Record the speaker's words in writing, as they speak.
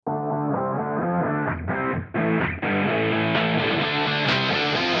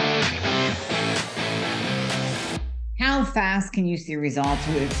How fast can you see results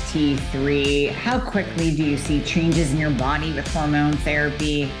with T3? How quickly do you see changes in your body with hormone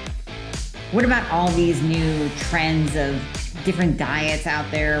therapy? What about all these new trends of different diets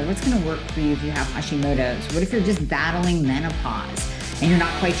out there? What's going to work for you if you have Hashimoto's? What if you're just battling menopause and you're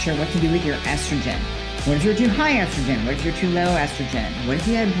not quite sure what to do with your estrogen? What if you're too high estrogen? What if you're too low estrogen? What if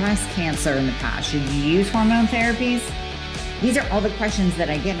you had breast cancer in the past? Should you use hormone therapies? These are all the questions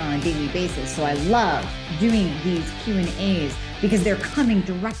that I get on a daily basis. So I love doing these Q&As because they're coming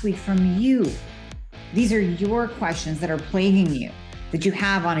directly from you. These are your questions that are plaguing you, that you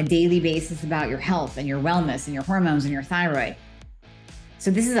have on a daily basis about your health and your wellness and your hormones and your thyroid. So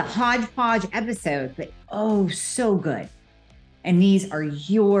this is a hodgepodge episode, but oh, so good. And these are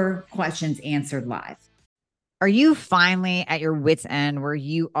your questions answered live. Are you finally at your wit's end where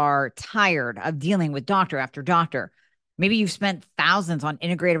you are tired of dealing with doctor after doctor? Maybe you've spent thousands on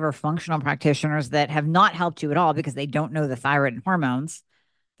integrative or functional practitioners that have not helped you at all because they don't know the thyroid and hormones.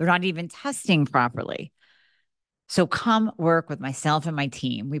 They're not even testing properly. So come work with myself and my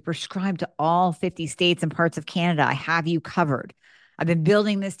team. We prescribe to all 50 states and parts of Canada. I have you covered. I've been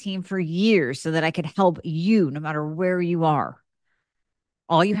building this team for years so that I could help you no matter where you are.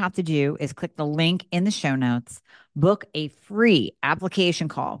 All you have to do is click the link in the show notes, book a free application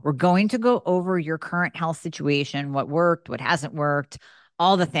call. We're going to go over your current health situation, what worked, what hasn't worked,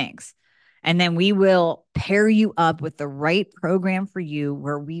 all the things. And then we will pair you up with the right program for you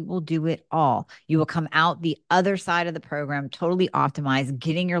where we will do it all. You will come out the other side of the program, totally optimized,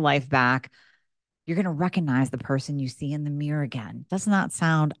 getting your life back. You're going to recognize the person you see in the mirror again. Doesn't that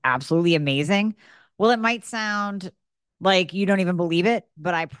sound absolutely amazing? Well, it might sound like you don't even believe it,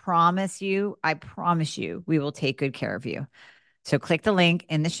 but I promise you, we will take good care of you. So click the link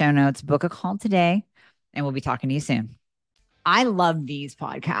in the show notes, book a call today, and we'll be talking to you soon. I love these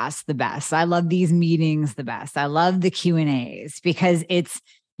podcasts the best. I love these meetings the best. I love the Q&As because it's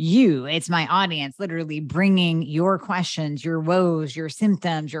you, it's my audience, literally bringing your questions, your woes, your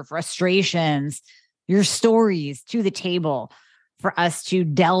symptoms, your frustrations, your stories to the table for us to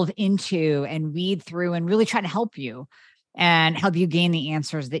delve into and weed through and really try to help you and help you gain the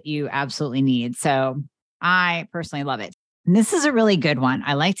answers that you absolutely need. So I personally love it. And this is a really good one.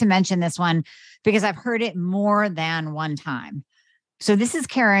 I like to mention this one because I've heard it more than one time. So this is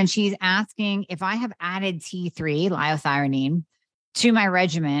Karen. She's asking if I have added T3, liothyronine, to my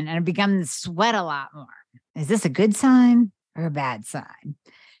regimen and I've begun to sweat a lot more. Is this a good sign or a bad sign?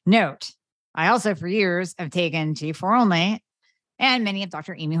 Note, I also for years have taken T4 only and many of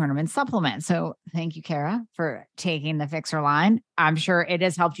Dr. Amie Horniman's supplements. So thank you, Kara, for taking the Fixer line. I'm sure it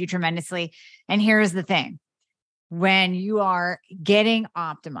has helped you tremendously. And here's the thing. When you are getting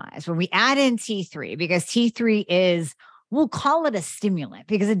optimized, when we add in T3, because T3 is, we'll call it a stimulant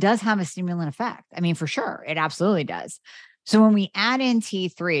because it does have a stimulant effect. I mean, for sure, it absolutely does. So when we add in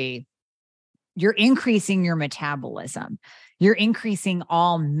T3, you're increasing your metabolism. You're increasing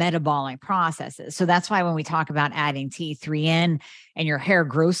all metabolic processes. So that's why when we talk about adding T3 in and your hair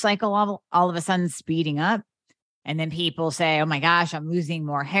growth cycle all of a sudden speeding up, and then people say, oh my gosh, I'm losing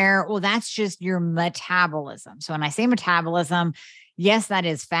more hair. Well, that's just your metabolism. So when I say metabolism, yes, that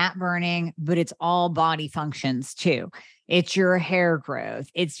is fat burning, but it's all body functions too. It's your hair growth.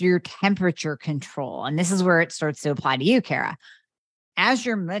 It's your temperature control. And this is where it starts to apply to you, Kara. As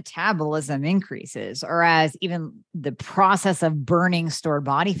your metabolism increases, or as even the process of burning stored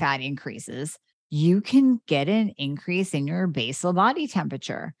body fat increases, you can get an increase in your basal body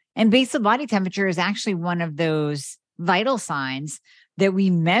temperature. And basal body temperature is actually one of those vital signs that we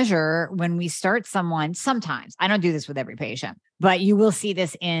measure when we start someone. Sometimes, I don't do this with every patient, but you will see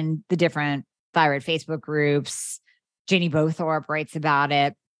this in the different thyroid Facebook groups. Jenny Bothorpe writes about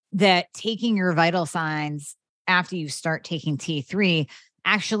it, that taking your vital signs after you start taking T3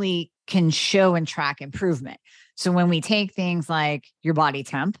 actually can show and track improvement. So when we take things like your body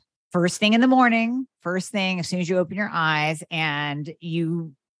temp, first thing in the morning, first thing as soon as you open your eyes, and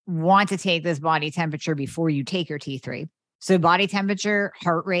you want to take this body temperature before you take your T3. So body temperature,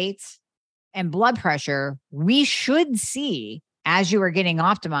 heart rate, and blood pressure, we should see as you are getting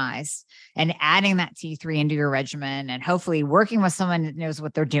optimized and adding that T3 into your regimen and hopefully working with someone that knows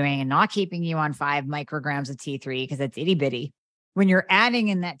what they're doing and not keeping you on 5 micrograms of T3 because it's itty bitty. When you're adding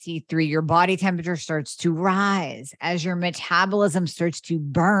in that T3, your body temperature starts to rise as your metabolism starts to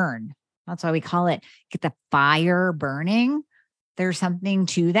burn. That's why we call it get the fire burning. There's something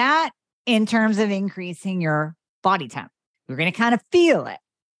to that in terms of increasing your body temp. You're going to kind of feel it.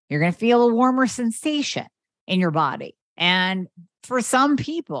 You're going to feel a warmer sensation in your body. And for some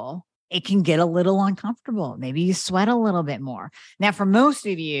people, it can get a little uncomfortable. Maybe you sweat a little bit more. Now, for most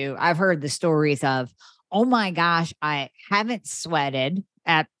of you, I've heard the stories of, oh my gosh, I haven't sweated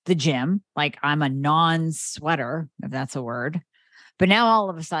at the gym. Like I'm a non-sweater, if that's a word. But now all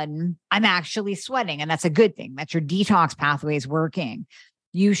of a sudden I'm actually sweating. And that's a good thing. That's your detox pathways working.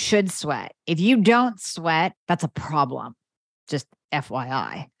 You should sweat. If you don't sweat, that's a problem. Just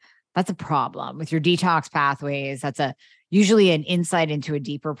FYI. That's a problem with your detox pathways. That's usually an insight into a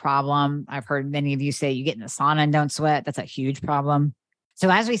deeper problem. I've heard many of you say you get in the sauna and don't sweat. That's a huge problem. So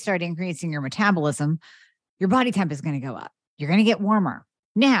as we start increasing your metabolism, your body temp is going to go up. You're going to get warmer.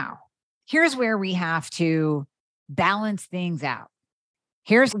 Now, here's where we have to balance things out.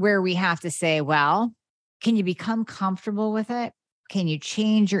 Here's where we have to say, well, can you become comfortable with it? Can you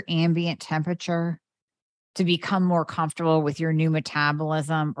change your ambient temperature to become more comfortable with your new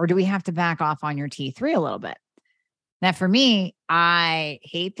metabolism? Or do we have to back off on your T3 a little bit? Now, for me, I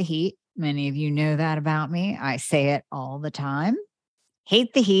hate the heat. Many of you know that about me. I say it all the time.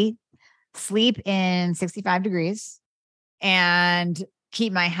 Hate the heat, sleep in 65 degrees, and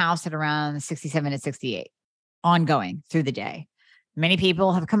keep my house at around 67 to 68 ongoing through the day. Many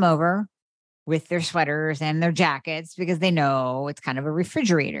people have come over with their sweaters and their jackets because they know it's kind of a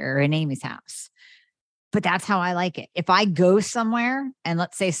refrigerator in Amie's house. But that's how I like it. If I go somewhere and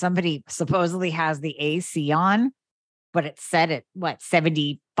let's say somebody supposedly has the AC on, but it's set at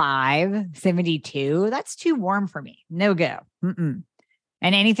 75, 72, that's too warm for me. No go. Mm-mm.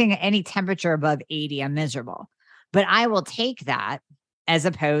 And any temperature above 80, I'm miserable. But I will take that as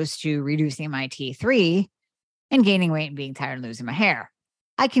opposed to reducing my T3 and gaining weight and being tired and losing my hair.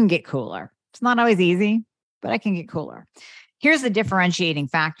 I can get cooler. It's not always easy, but I can get cooler. Here's the differentiating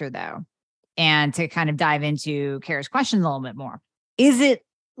factor, though, and to kind of dive into Kara's question a little bit more. Is it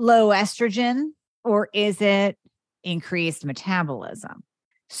low estrogen or is it increased metabolism?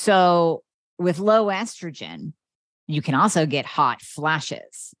 So with low estrogen, you can also get hot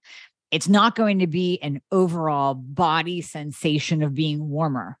flashes. It's not going to be an overall body sensation of being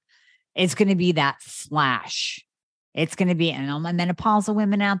warmer. It's going to be that flash. It's going to be, and all my menopausal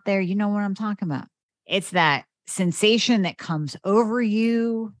women out there, you know what I'm talking about. It's that sensation that comes over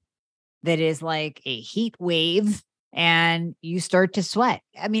you that is like a heat wave and you start to sweat.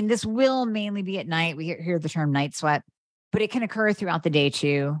 I mean, this will mainly be at night. We hear the term night sweat, but it can occur throughout the day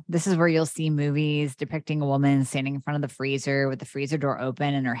too. This is where you'll see movies depicting a woman standing in front of the freezer with the freezer door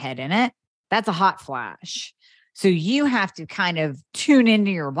open and her head in it. That's a hot flash. So you have to kind of tune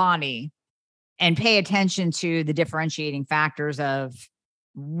into your body and pay attention to the differentiating factors of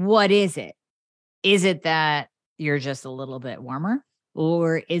what is it? Is it that you're just a little bit warmer?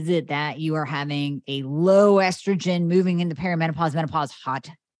 Or is it that you are having a low estrogen moving into perimenopause, menopause, hot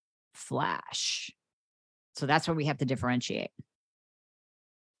flash? So that's where we have to differentiate.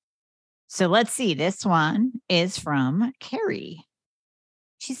 So let's see. This one is from Carrie.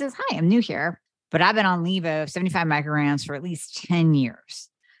 She says, hi, I'm new here, but I've been on Levo 75 micrograms for at least 10 years.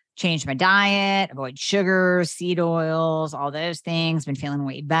 Changed my diet, avoid sugars, seed oils, all those things. Been feeling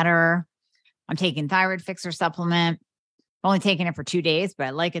way better. I'm taking thyroid fixer supplement. Only taking it for 2 days, but I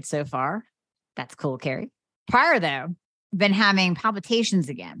like it so far. That's cool, Carrie. Prior though, been having palpitations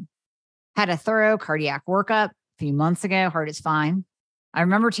again. Had a thorough cardiac workup a few months ago. Heart is fine. I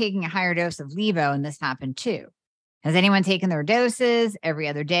remember taking a higher dose of Levo and this happened too. Has anyone taken their doses every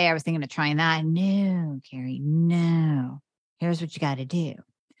other day? I was thinking of trying that. No, Carrie, no. Here's what you got to do.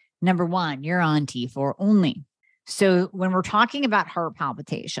 Number one, you're on T4 only. So when we're talking about heart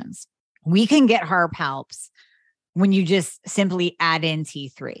palpitations, we can get heart palps when you just simply add in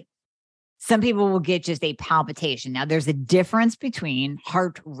T3. Some people will get just a palpitation. Now, there's a difference between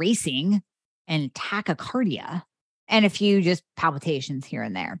heart racing and tachycardia and a few just palpitations here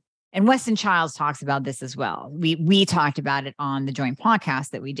and there. And Weston Childs talks about this as well. We talked about it on the joint podcast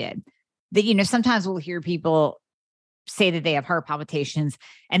that we did. That, sometimes we'll hear people say that they have heart palpitations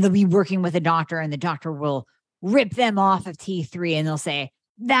and they'll be working with a doctor and the doctor will rip them off of T3 and they'll say,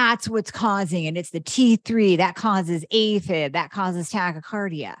 that's what's causing it. It's the T3 that causes AFib, that causes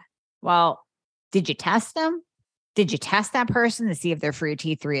tachycardia. Well, did you test them? Did you test that person to see if their free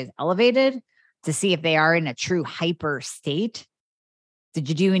T3 is elevated, to see if they are in a true hyper state? Did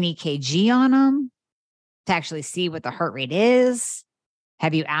you do an EKG on them to actually see what the heart rate is?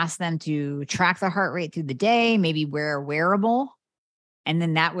 Have you asked them to track the heart rate through the day, maybe wear a wearable? And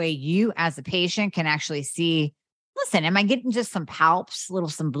then that way you as a patient can actually see, listen, am I getting just some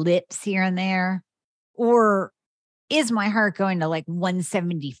palps, some blips here and there? Or is my heart going to like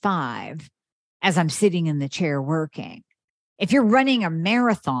 175 as I'm sitting in the chair working? If you're running a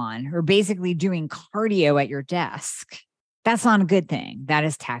marathon or basically doing cardio at your desk, that's not a good thing. That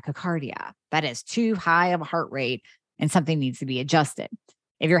is tachycardia. That is too high of a heart rate and something needs to be adjusted.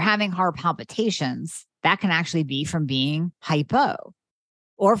 If you're having heart palpitations, that can actually be from being hypo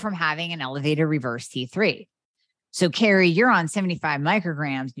or from having an elevated reverse T3. So Carrie, you're on 75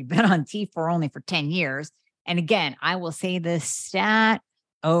 micrograms. You've been on T4 only for 10 years. And again, I will say this stat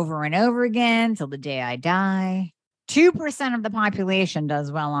over and over again till the day I die. 2% of the population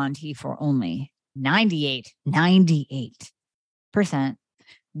does well on T4 only. 98%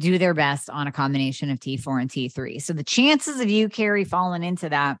 do their best on a combination of T4 and T3. So the chances of you, Carrie, falling into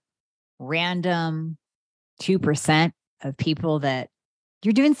that random 2% of people that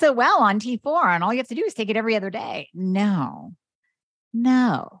you're doing so well on T4 and all you have to do is take it every other day. No.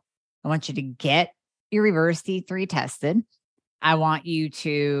 I want you to get your reverse T3 tested. I want you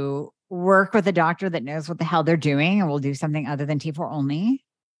to work with a doctor that knows what the hell they're doing and will do something other than T4 only.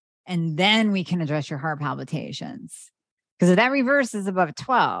 And then we can address your heart palpitations. Because if that reverse is above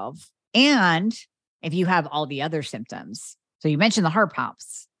 12, and if you have all the other symptoms, so you mentioned the heart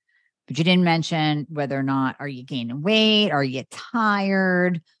palps, but you didn't mention whether or not, are you gaining weight? Are you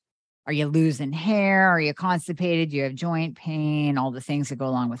tired? Are you losing hair? Are you constipated? Do you have joint pain? All the things that go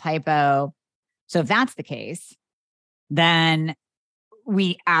along with hypo. So if that's the case, then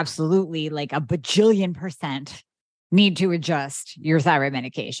we absolutely, like a bajillion % need to adjust your thyroid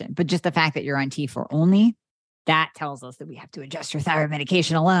medication. But just the fact that you're on T4 only, that tells us that we have to adjust your thyroid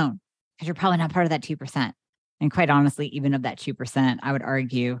medication alone, because you're probably not part of that 2%. And quite honestly, even of that 2%, I would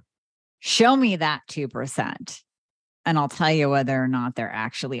argue, show me that 2%, and I'll tell you whether or not they're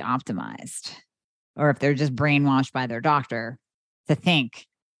actually optimized, or if they're just brainwashed by their doctor to think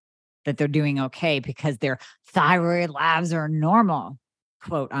that they're doing okay because their thyroid labs are normal,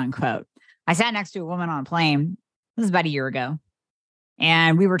 quote unquote. I sat next to a woman on a plane. This was about a year ago.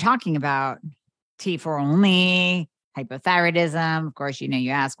 And we were talking about T4 only, hypothyroidism. Of course,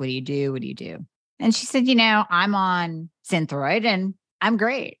 you ask, what do you do? What do you do? And she said, I'm on Thyroid and I'm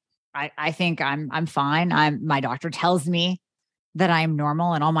great. I think I'm fine. My doctor tells me that I'm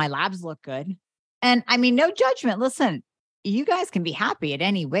normal and all my labs look good. And I mean, no judgment. Listen, you guys can be happy at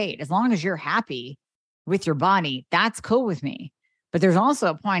any weight. As long as you're happy with your body, that's cool with me. But there's also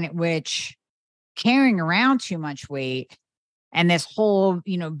a point at which carrying around too much weight and this whole,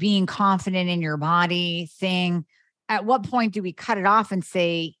 being confident in your body thing, at what point do we cut it off and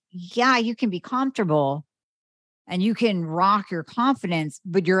say, yeah, you can be comfortable and you can rock your confidence,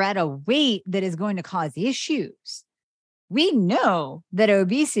 but you're at a weight that is going to cause issues. We know that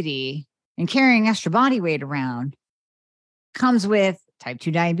obesity and carrying extra body weight around comes with type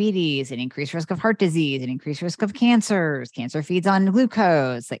 2 diabetes, an increased risk of heart disease, an increased risk of cancers. Cancer feeds on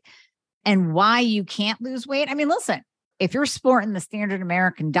glucose. And why you can't lose weight. I mean, listen, if you're sporting the standard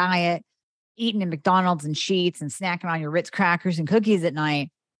American diet, eating at McDonald's and Sheets and snacking on your Ritz crackers and cookies at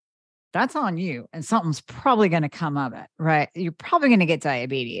night, that's on you. And something's probably going to come of it, right? You're probably going to get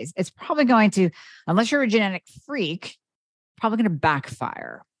diabetes. It's probably going to, unless you're a genetic freak, probably going to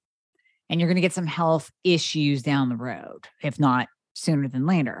backfire. And you're going to get some health issues down the road, if not sooner than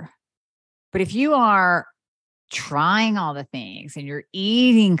later. But if you are trying all the things and you're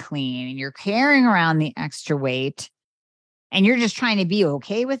eating clean and you're carrying around the extra weight and you're just trying to be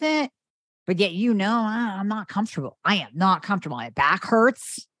okay with it, but yet I'm not comfortable. I am not comfortable. My back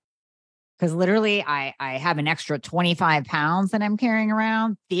hurts because literally I have an extra 25 pounds that I'm carrying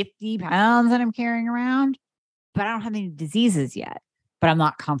around, 50 pounds that I'm carrying around, but I don't have any diseases yet, but I'm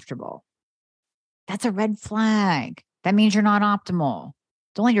not comfortable. That's a red flag. That means you're not optimal.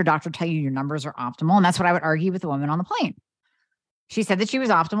 Don't let your doctor tell you your numbers are optimal. And that's what I would argue with the woman on the plane. She said that she was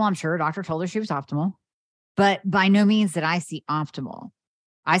optimal. I'm sure her doctor told her she was optimal, but by no means did I see optimal.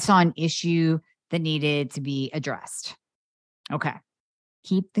 I saw an issue that needed to be addressed. Okay.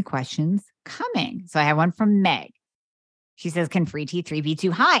 Keep the questions coming. So I have one from Meg. She says, can free T3 be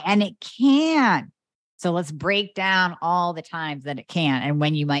too high? And it can. So let's break down all the times that it can and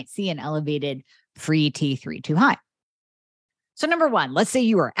when you might see an elevated free T3 too high. So number one, let's say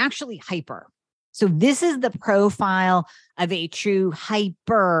you are actually hyper. So this is the profile of a true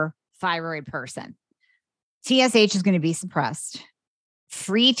hyperthyroid person. TSH is going to be suppressed.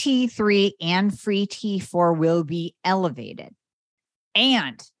 Free T3 and free T4 will be elevated.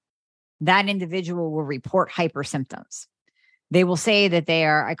 And that individual will report hyper symptoms. They will say that they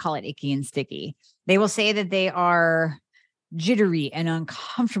are, I call it icky and sticky. They will say that they are jittery and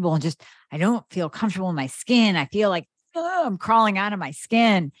uncomfortable and just, I don't feel comfortable in my skin. I feel like I'm crawling out of my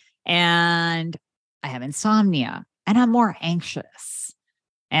skin and I have insomnia and I'm more anxious.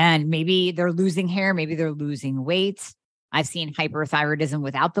 And maybe they're losing hair. Maybe they're losing weight. I've seen hyperthyroidism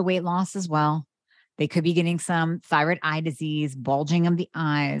without the weight loss as well. They could be getting some thyroid eye disease, bulging of the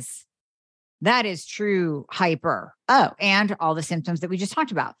eyes. That is true hyper. Oh, and all the symptoms that we just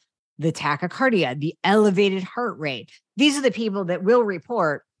talked about. the tachycardia, the elevated heart rate. These are the people that will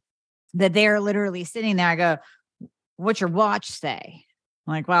report that they're literally sitting there. I go, what's your watch say?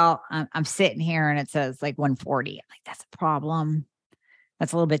 I'm like, well, I'm sitting here and it says like 140. I'm like, that's a problem.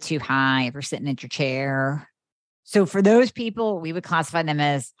 That's a little bit too high if you're sitting at your chair. So for those people, we would classify them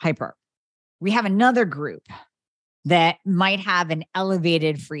as hyper. We have another group that might have an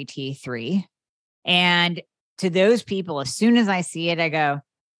elevated free T3. And to those people, as soon as I see it, I go,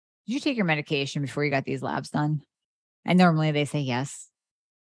 did you take your medication before you got these labs done? And normally they say yes.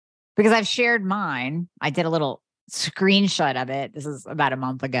 Because I've shared mine. I did a little screenshot of it. This is about a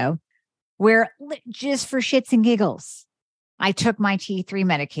month ago, where just for shits and giggles, I took my T3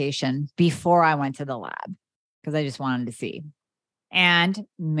 medication before I went to the lab because I just wanted to see. And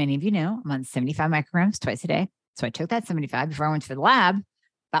many of you know I'm on 75 micrograms twice a day. So I took that 75 before I went to the lab,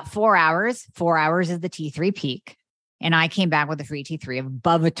 about 4 hours. 4 hours is the T3 peak. And I came back with a free T3 of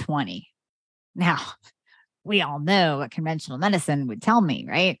above a 20. Now, we all know what conventional medicine would tell me,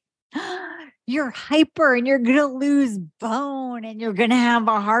 right? You're hyper and you're going to lose bone and you're going to have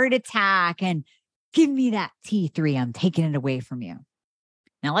a heart attack. And give me that T3. I'm taking it away from you.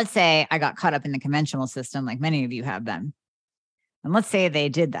 Now, let's say I got caught up in the conventional system like many of you have been. And let's say they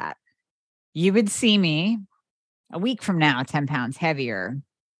did that. You would see me a week from now, 10 pounds heavier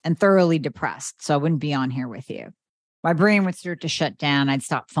and thoroughly depressed. So I wouldn't be on here with you. My brain would start to shut down. I'd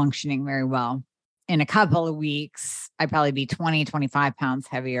stop functioning very well. In a couple of weeks, I'd probably be 20, 25 pounds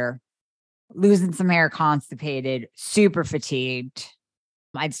heavier, losing some hair, constipated, super fatigued.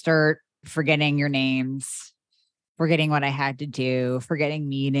 I'd start forgetting your names, forgetting what I had to do, forgetting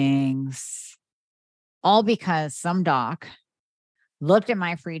meetings, all because some doc looked at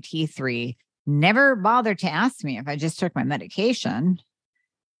my free T3, never bothered to ask me if I just took my medication,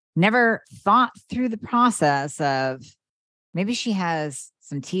 never thought through the process of maybe she has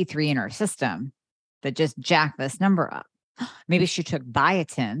some T3 in her system that just jacked this number up. Maybe she took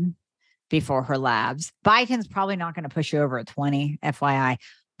biotin before her labs. Biotin's probably not going to push you over a 20, FYI,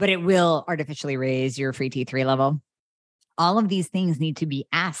 but it will artificially raise your free T3 level. All of these things need to be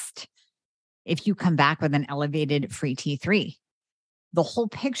asked if you come back with an elevated free T3. The whole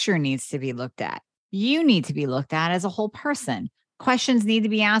picture needs to be looked at. You need to be looked at as a whole person. Questions need to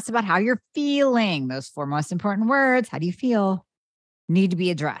be asked about how you're feeling. Those 4 most important words, how do you feel, need to be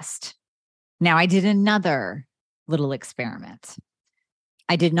addressed. Now, I did another little experiment.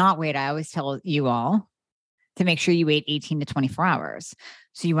 I did not wait. I always tell you all to make sure you wait 18 to 24 hours.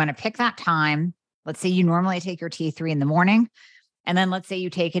 So you want to pick that time. Let's say you normally take your T3 in the morning, and then let's say you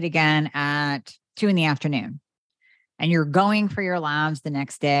take it again at 2 p.m. and you're going for your labs the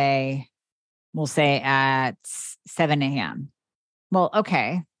next day, we'll say at 7 a.m. Well,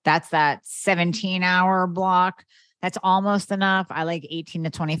 okay, that's that 17-hour block. That's almost enough. I like 18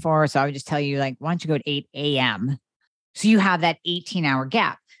 to 24. So I would just tell you, like, why don't you go at 8 a.m.? So you have that 18-hour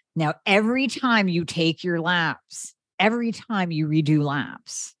gap. Now, every time you take your labs, every time you redo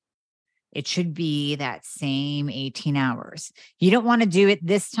labs, it should be that same 18 hours. You don't want to do it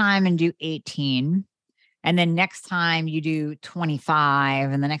this time and do 18. And then next time you do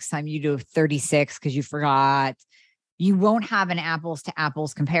 25. And the next time you do 36 because you forgot. You won't have an apples to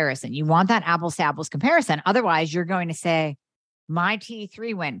apples comparison. You want that apples to apples comparison. Otherwise, you're going to say, my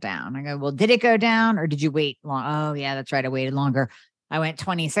T3 went down. I go, well, did it go down or did you wait long? Oh, yeah, that's right. I waited longer. I went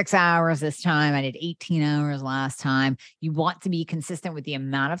 26 hours this time. I did 18 hours last time. You want to be consistent with the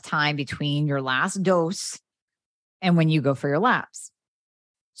amount of time between your last dose and when you go for your labs.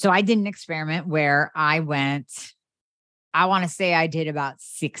 So I did an experiment where I want to say I did about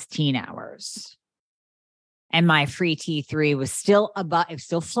 16 hours. And my free T3 was still above, it was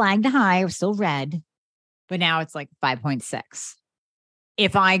still flagged high, it was still red, but now it's like 5.6.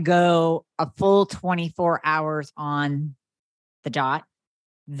 If I go a full 24 hours on the dot,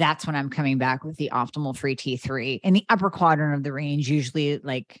 that's when I'm coming back with the optimal free T3. In the upper quadrant of the range, usually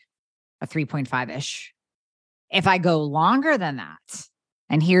like a 3.5-ish. If I go longer than that,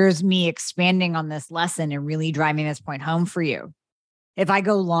 and here's me expanding on this lesson and really driving this point home for you. If I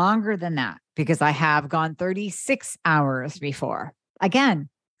go longer than that, because I have gone 36 hours before, again,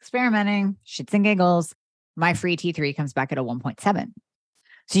 experimenting, shits and giggles, my free T3 comes back at a 1.7.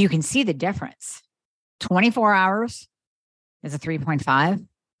 So you can see the difference. 24 hours is a 3.5.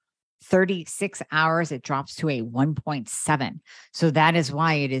 36 hours, it drops to a 1.7. So that is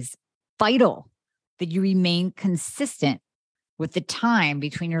why it is vital that you remain consistent with the time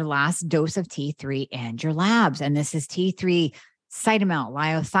between your last dose of T3 and your labs. And this is T3, Cytomel,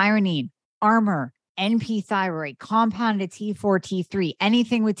 liothyronine, Armour, NP thyroid, compounded T4, T3,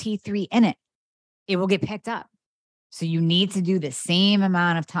 anything with T3 in it, it will get picked up. So you need to do the same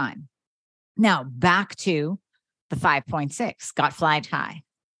amount of time. Now, back to the 5.6 got flagged high.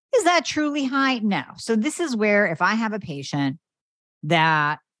 Is that truly high? No. So this is where if I have a patient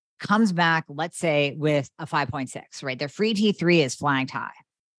that comes back, let's say with a 5.6, right? Their free T3 is flagged high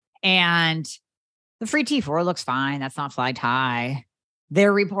and the free T4 looks fine. That's not flagged high.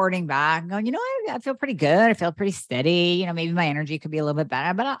 They're reporting back going, I feel pretty good. I feel pretty steady. Maybe my energy could be a little bit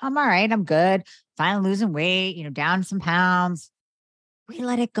better, but I'm all right. I'm good. Finally losing weight, down some pounds. We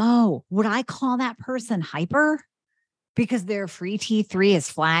let it go. Would I call that person hyper because their free T3 is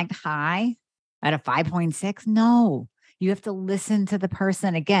flagged high at a 5.6? No, you have to listen to the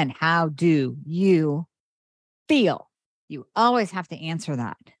person. Again, how do you feel? You always have to answer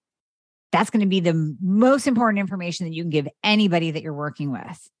that. That's going to be the most important information that you can give anybody that you're working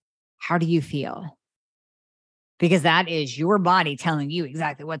with. How do you feel? Because that is your body telling you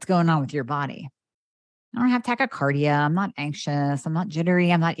exactly what's going on with your body. I don't have tachycardia. I'm not anxious. I'm not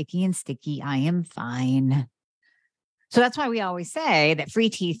jittery. I'm not icky and sticky. I am fine. So that's why we always say that free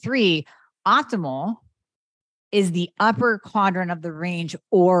T3 optimal is the upper quadrant of the range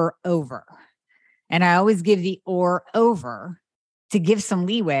or over. And I always give the or over to give some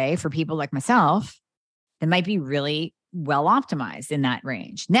leeway for people like myself that might be really well optimized in that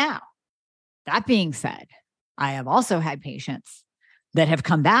range. Now, that being said, I have also had patients that have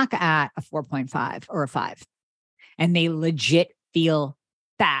come back at a 4.5 or a 5, and they legit feel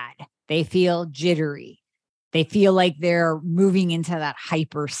bad. They feel jittery. They feel like they're moving into that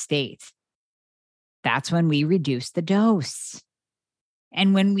hyper state. That's when we reduce the dose.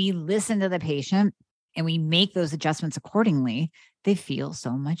 And when we listen to the patient and we make those adjustments accordingly, they feel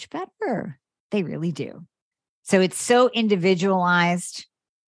so much better. They really do. So it's so individualized.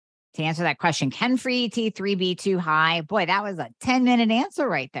 To answer that question, can free T3 be too high? Boy, that was a 10-minute answer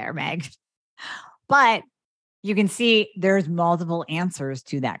right there, Meg. But you can see there's multiple answers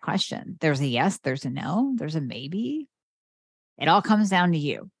to that question. There's a yes, there's a no, there's a maybe. It all comes down to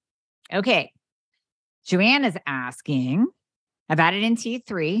you. Okay. Joanne is asking, I've added in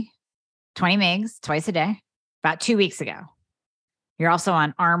T3, 20 mgs twice a day, about 2 weeks ago. You're also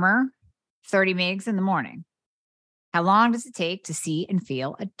on Armor, 30 mgs in the morning. How long does it take to see and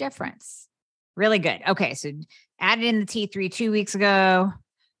feel a difference? Really good. Okay, so added in the T3 2 weeks ago.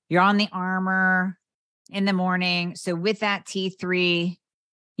 You're on the Armor in the morning. So with that T3,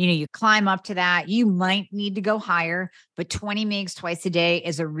 you climb up to that. You might need to go higher, but 20 mgs twice a day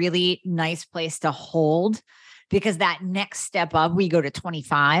is a really nice place to hold because that next step up, we go to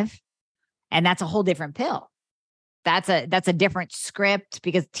 25, and that's a whole different pill. That's a different script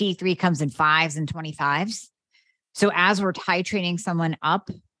because T3 comes in 5s and 25s. So as we're titrating someone up,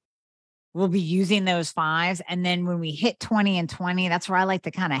 we'll be using those 5s. And then when we hit 20 and 20, that's where I like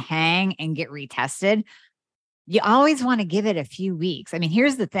to kind of hang and get retested. You always want to give it a few weeks. I mean,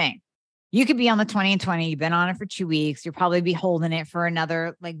 here's the thing. You could be on the 20 and 20. You've been on it for 2 weeks. You'll probably be holding it for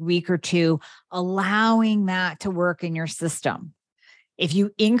another week or two, allowing that to work in your system. If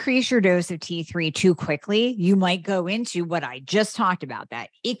you increase your dose of T3 too quickly, you might go into what I just talked about, that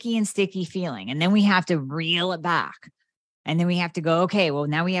icky and sticky feeling. And then we have to reel it back. And then we have to go, okay, well,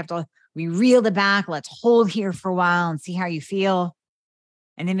 now we reel it back. Let's hold here for a while and see how you feel.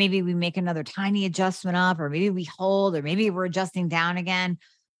 And then maybe we make another tiny adjustment up, or maybe we hold, or maybe we're adjusting down again.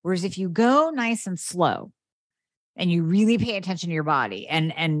 Whereas if you go nice and slow and you really pay attention to your body,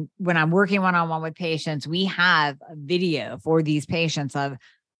 and when I'm working one-on-one with patients, we have a video for these patients of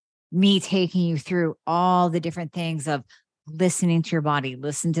me taking you through all the different things of listening to your body,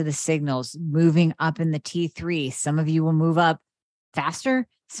 listen to the signals, moving up in the T3. Some of you will move up faster.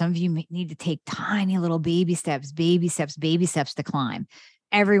 Some of you may need to take tiny little baby steps to climb.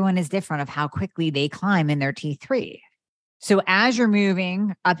 Everyone is different of how quickly they climb in their T3. So as you're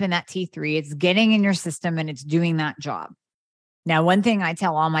moving up in that T3, it's getting in your system and it's doing that job. Now, one thing I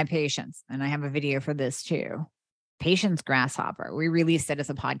tell all my patients, and I have a video for this too, Patience Grasshopper. We released it as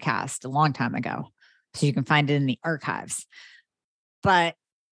a podcast a long time ago, so you can find it in the archives. But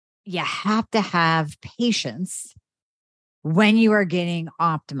you have to have patience when you are getting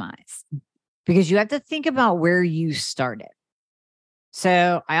optimized, because you have to think about where you started.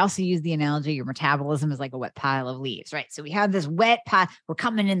 So I also use the analogy, your metabolism is like a wet pile of leaves, right? So we have this wet pile. We're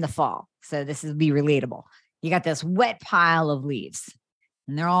coming in the fall. So this will be relatable. You got this wet pile of leaves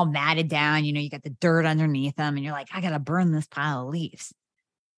and they're all matted down. You got the dirt underneath them and you're like, I got to burn this pile of leaves,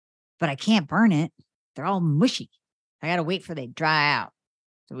 but I can't burn it. They're all mushy. I got to wait for they dry out.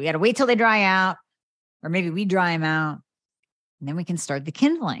 So we got to wait till they dry out, or maybe we dry them out, and then we can start the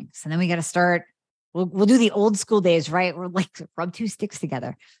kindling. So then we got to start. We'll do the old school days, right? We're like rub 2 sticks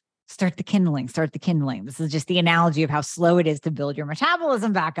together. Start the kindling, start the kindling. This is just the analogy of how slow it is to build your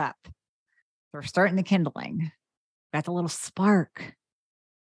metabolism back up. We're starting the kindling. Got the little spark.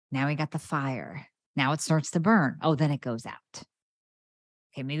 Now we got the fire. Now it starts to burn. Oh, then it goes out.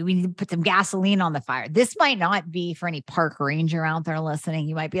 Okay, maybe we need to put some gasoline on the fire. This might not be for any park ranger out there listening.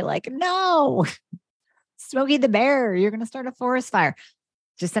 You might be like, no, Smokey the Bear, you're going to start a forest fire.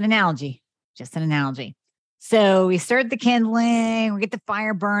 Just an analogy. Just an analogy. So we start the kindling, we get the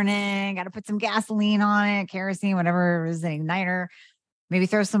fire burning, got to put some gasoline on it, kerosene, whatever is an igniter. Maybe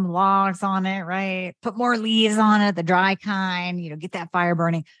throw some logs on it, right? Put more leaves on it, the dry kind, get that fire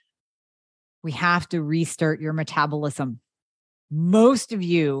burning. We have to restart your metabolism. Most of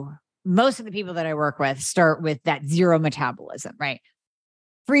the people that I work with start with that zero metabolism, right?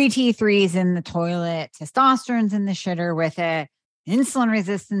 Free T3's in the toilet, testosterone's in the shitter with it, insulin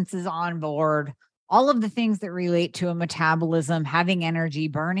resistance is on board, all of the things that relate to a metabolism, having energy,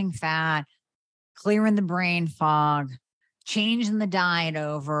 burning fat, clearing the brain fog, changing the diet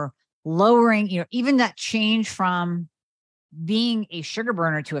over, lowering, even that change from being a sugar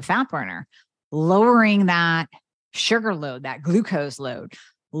burner to a fat burner, lowering that sugar load, that glucose load,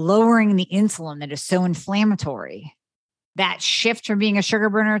 lowering the insulin that is so inflammatory. That shift from being a sugar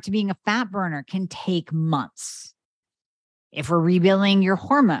burner to being a fat burner can take months. If we're rebuilding your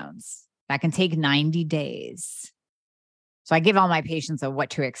hormones, that can take 90 days. So I give all my patients a what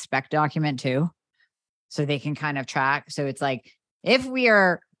to expect document too, so they can kind of track. So it's like, if we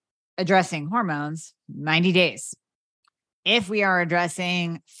are addressing hormones, 90 days. If we are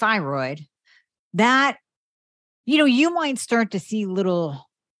addressing thyroid, that, you might start to see little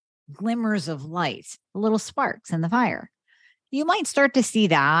glimmers of light, little sparks in the fire. You might start to see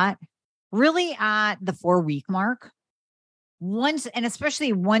that really at the 4-week mark. And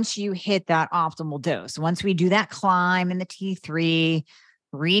especially once you hit that optimal dose, once we do that climb in the T3,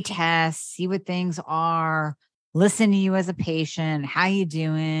 retest, see what things are, listen to you as a patient, how you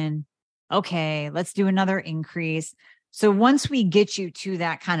doing? Okay, let's do another increase. So once we get you to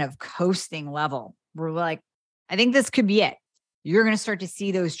that kind of coasting level, we're like, I think this could be it. You're going to start to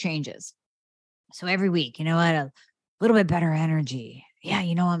see those changes. So every week, a little bit better energy. Yeah,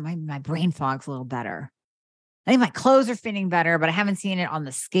 my brain fog's a little better. I think my clothes are fitting better, but I haven't seen it on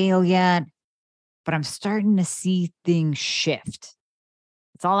the scale yet. But I'm starting to see things shift.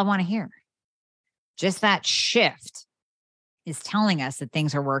 That's all I want to hear. Just that shift is telling us that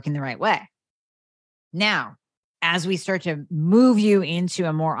things are working the right way. Now, as we start to move you into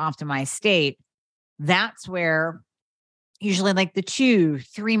a more optimized state, that's where usually like the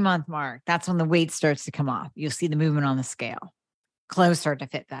 2-3 month mark, that's when the weight starts to come off. You'll see the movement on the scale. Clothes start to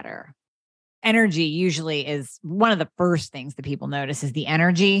fit better. Energy usually is one of the first things that people notice is the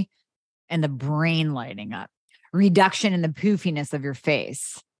energy and the brain lighting up. Reduction in the poofiness of your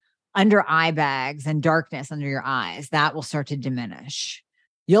face, under eye bags and darkness under your eyes, that will start to diminish.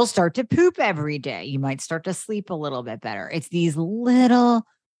 You'll start to poop every day. You might start to sleep a little bit better. It's these little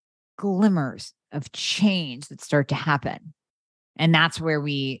glimmers of change that start to happen. And that's where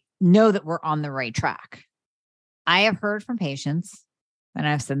we know that we're on the right track. I have heard from patients, and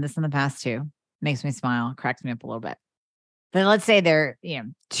I've said this in the past too, makes me smile, cracks me up a little bit. But let's say they're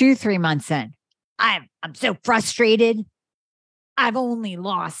 2-3 months in. I'm so frustrated. I've only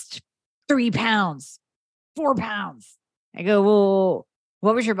lost 3 pounds, 4 pounds. I go, well,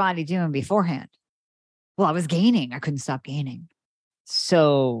 what was your body doing beforehand? Well, I was gaining. I couldn't stop gaining.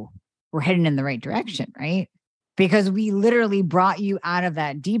 So we're heading in the right direction, right? Because we literally brought you out of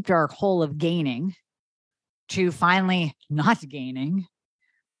that deep, dark hole of gaining to finally not gaining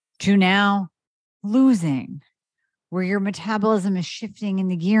to now losing, where your metabolism is shifting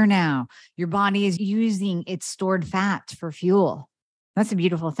into gear now. Your body is using its stored fat for fuel. That's a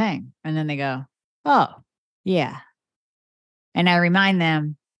beautiful thing. And then they go, oh, yeah. And I remind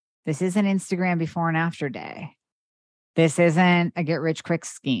them, this isn't Instagram before and after day. This isn't a get rich quick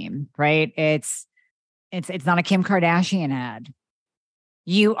scheme, right? It's not a Kim Kardashian ad.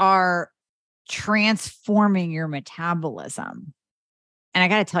 You are transforming your metabolism. And I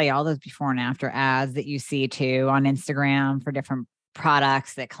got to tell you, all those before and after ads that you see too on Instagram for different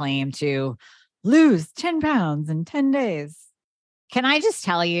products that claim to lose 10 pounds in 10 days. Can I just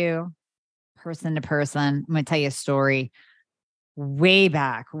tell you, person to person, I'm going to tell you a story way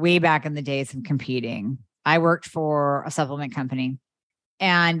back in the days of competing. I worked for a supplement company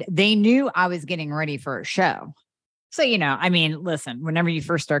and they knew I was getting ready for a show. So, listen, whenever you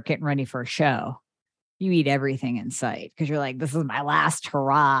first start getting ready for a show, you eat everything in sight because you're like, this is my last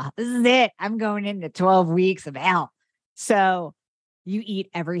hurrah. This is it. I'm going into 12 weeks of hell. So you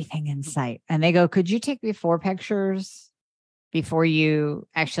eat everything in sight. And they go, could you take before pictures before you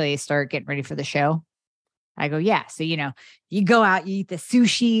actually start getting ready for the show? I go, yeah. So, you go out, you eat the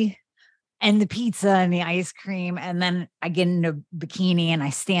sushi and the pizza and the ice cream. And then I get in a bikini and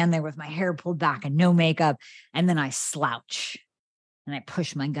I stand there with my hair pulled back and no makeup. And then I slouch and I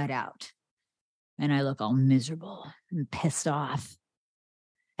push my gut out and I look all miserable and pissed off.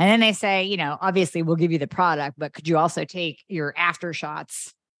 And then they say, obviously we'll give you the product, but could you also take your after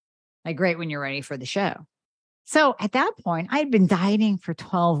shots like right when you're ready for the show? So at that point, I'd been dieting for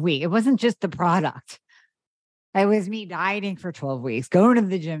 12 weeks. It wasn't just the product. It was me dieting for 12 weeks, going to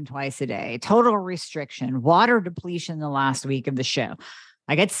the gym twice a day, total restriction, water depletion the last week of the show.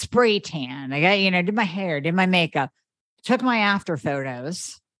 I got spray tan. I got, did my hair, did my makeup, took my after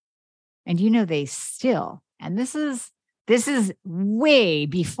photos. And they still, and this is way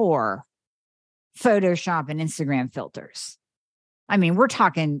before Photoshop and Instagram filters. I mean, we're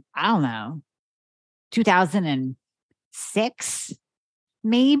talking, I don't know, 2006,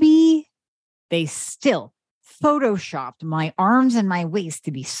 maybe. They still Photoshopped my arms and my waist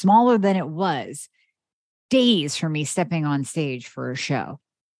to be smaller than it was days for me stepping on stage for a show.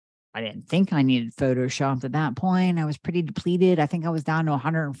 I didn't think I needed Photoshopped at that point. I was pretty depleted. I think I was down to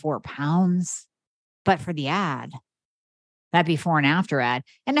 104 pounds. But for the ad, that before and after ad,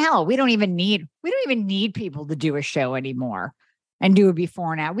 and hell, we don't even need people to do a show anymore and do a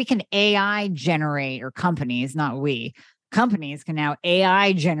before and after. We can AI generate, or companies, not we. Companies can now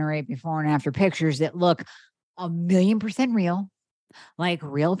AI generate before and after pictures that look 1,000,000% real, like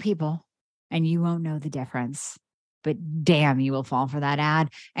real people, and you won't know the difference. But damn, you will fall for that ad,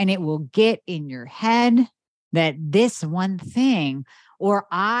 and it will get in your head that this one thing, or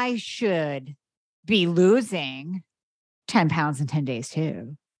I should be losing 10 pounds in 10 days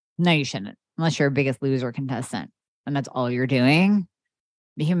too. No, you shouldn't, unless you're a Biggest Loser contestant and that's all you're doing.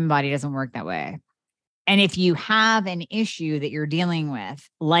 The human body doesn't work that way. And if you have an issue that you're dealing with,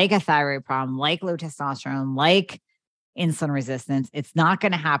 like a thyroid problem, like low testosterone, like insulin resistance, it's not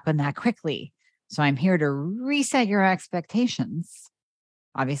going to happen that quickly. So I'm here to reset your expectations.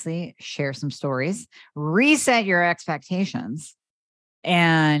 Obviously, share some stories, reset your expectations,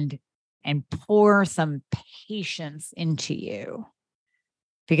 and pour some patience into you,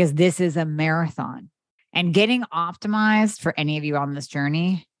 because this is a marathon. And getting optimized for any of you on this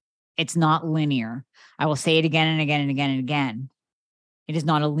journey, it's not linear. I will say it again and again and again and again. It is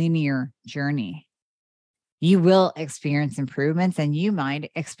not a linear journey. You will experience improvements and you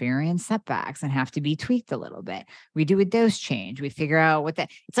might experience setbacks and have to be tweaked a little bit. We do a dose change. We figure out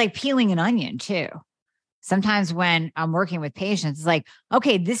it's like peeling an onion too. Sometimes when I'm working with patients, it's like,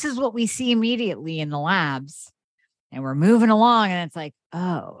 okay, this is what we see immediately in the labs, and we're moving along, and it's like,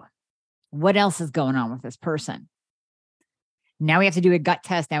 oh, what else is going on with this person? Now we have to do a gut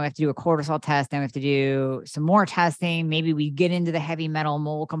test. Now we have to do a cortisol test. Now we have to do some more testing. Maybe we get into the heavy metal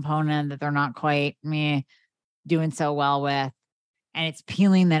mole component that they're not quite doing so well with. And it's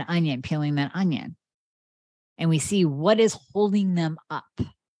peeling that onion. And we see what is holding them up.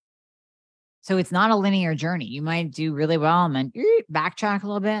 So it's not a linear journey. You might do really well and then backtrack a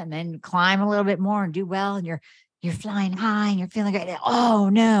little bit and then climb a little bit more and do well. And you're flying high and you're feeling great.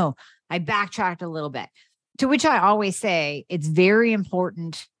 Oh no, I backtracked a little bit. To which I always say, it's very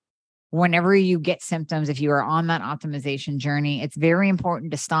important whenever you get symptoms, if you are on that optimization journey, it's very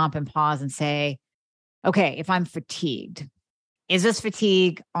important to stop and pause and say, okay, if I'm fatigued, is this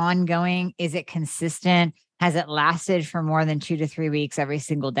fatigue ongoing? Is it consistent? Has it lasted for more than 2 to 3 weeks every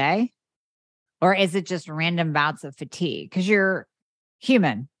single day? Or is it just random bouts of fatigue? Because you're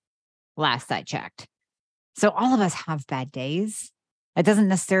human, last I checked. So all of us have bad days. It doesn't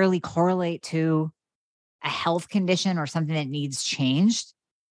necessarily correlate to a health condition or something that needs changed.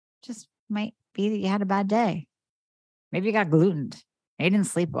 Just might be that you had a bad day. Maybe you got glutened. Maybe you didn't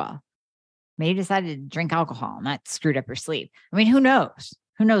sleep well. Maybe you decided to drink alcohol and that screwed up your sleep. I mean, who knows?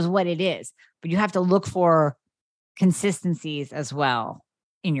 Who knows what it is? But you have to look for consistencies as well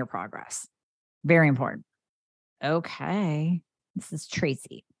in your progress. Very important. Okay. This is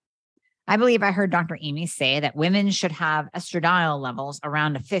Tracy. I believe I heard Dr. Amie say that women should have estradiol levels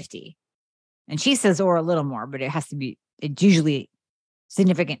around a 50. And she says, or a little more, but it's usually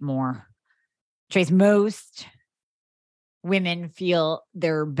significant more. Trace, most women feel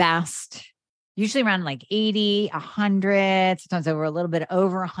their best, usually around like 80, 100, sometimes over a little bit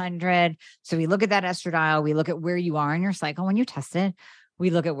over 100. So we look at that estradiol. We look at where you are in your cycle when you test it. We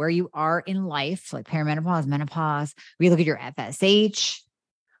look at where you are in life, like perimenopause, menopause. We look at your FSH.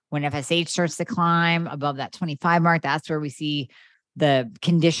 When FSH starts to climb above that 25 mark, that's where we see the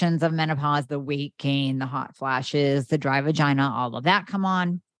conditions of menopause, the weight gain, the hot flashes, the dry vagina, all of that come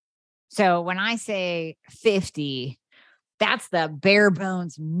on. So when I say 50, That's the bare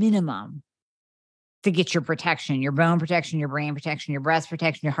bones minimum to get your protection, your bone protection, your brain protection, your breast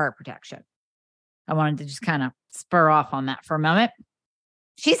protection, your heart protection. I wanted to just kind of spur off on that for a moment.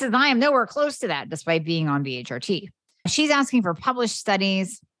 She says, I am nowhere close to that despite being on BHRT. She's asking for published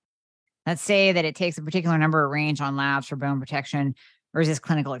studies that say that it takes a particular number of range on labs for bone protection versus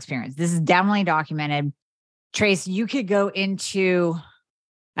clinical experience. This is definitely documented. Trace, you could go into,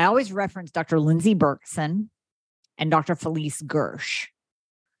 I always reference Dr. Lindsay Berkson and Dr. Felice Gersh.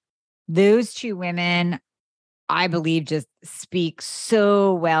 Those two women, I believe, just speak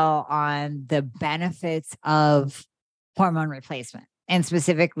so well on the benefits of hormone replacement and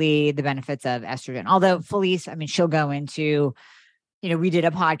specifically the benefits of estrogen. Although Felice, I mean, she'll go into, we did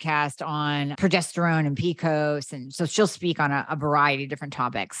a podcast on progesterone and PCOS. And so she'll speak on a variety of different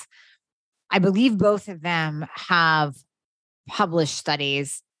topics. I believe both of them have published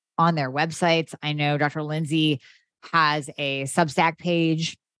studies on their websites. I know Dr. Lindsay has a Substack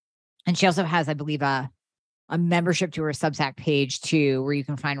page, and she also has, I believe, a membership to her Substack page too, where you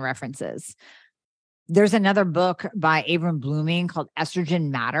can find references. There's another book by Avram Blooming called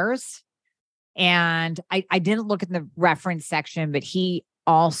Estrogen Matters. And I didn't look in the reference section, but he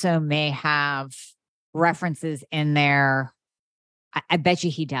also may have references in there. I bet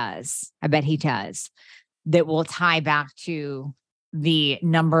you he does. I bet he does. That will tie back to the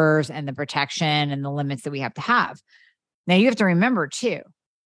numbers and the protection and the limits that we have to have. Now, you have to remember too,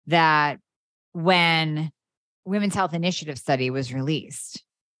 that when Women's Health Initiative study was released,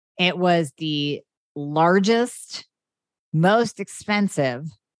 it was the largest, most expensive,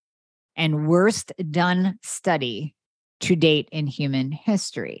 and worst done study to date in human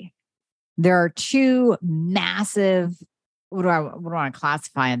history. There are two massive, what do I want to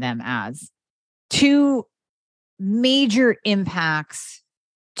classify them as? Two major impacts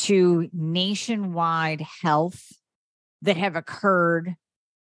to nationwide health that have occurred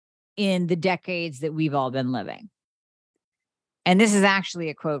in the decades that we've all been living. And this is actually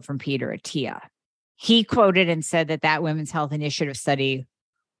a quote from Peter Attia. He quoted and said that Women's Health Initiative study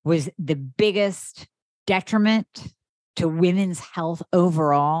was the biggest detriment to women's health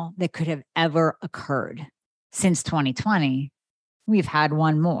overall that could have ever occurred. Since 2020, we've had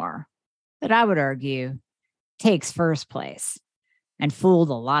one more that I would argue takes first place and fooled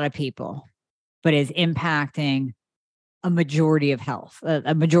a lot of people, but is impacting a majority of health,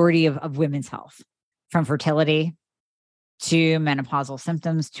 a majority of women's health, from fertility to menopausal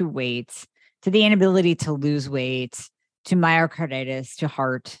symptoms, to weight, to the inability to lose weight, to myocarditis, to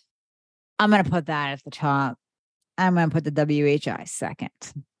heart. I'm going to put that at the top. I'm going to put the WHI second,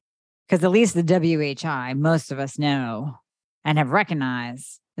 because at least the WHI, most of us know and have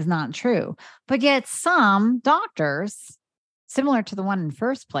recognized, is not true. But yet some doctors, similar to the one in the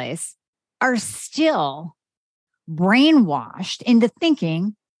first place, are still brainwashed into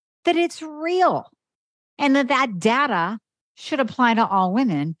thinking that it's real and that data should apply to all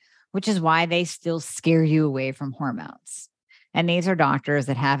women, which is why they still scare you away from hormones. And these are doctors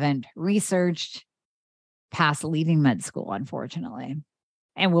that haven't researched past leaving med school, unfortunately,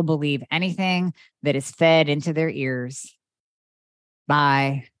 and will believe anything that is fed into their ears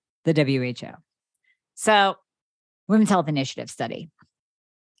by the WHO. So, Women's Health Initiative study.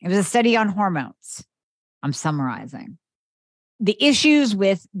 It was a study on hormones. I'm summarizing. The issues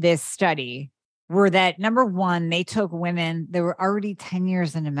with this study were that, number one, they took women that were already 10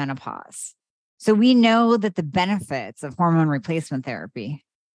 years into menopause. So we know that the benefits of hormone replacement therapy,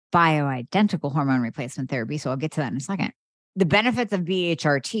 bioidentical hormone replacement therapy, so I'll get to that in a second, the benefits of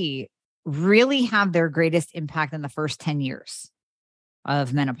BHRT really have their greatest impact in the first 10 years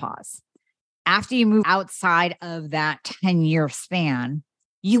of menopause. After you move outside of that 10-year span,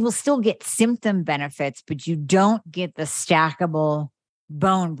 you will still get symptom benefits, but you don't get the stackable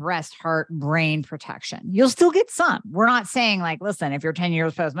bone, breast, heart, brain protection. You'll still get some. We're not saying like, listen, if you're 10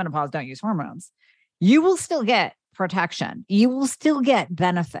 years post-menopause, don't use hormones. You will still get protection. You will still get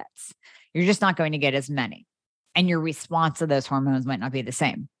benefits. You're just not going to get as many. And your response to those hormones might not be the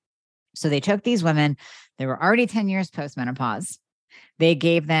same. So they took these women, they were already 10 years post-menopause. They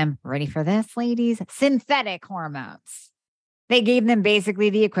gave them, ready for this, ladies, synthetic hormones. They gave them basically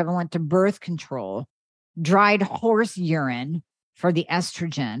the equivalent to birth control, dried horse urine for the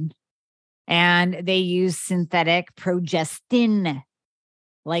estrogen, and they used synthetic progestin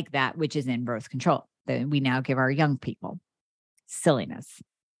like that, which is in birth control that we now give our young people. Silliness.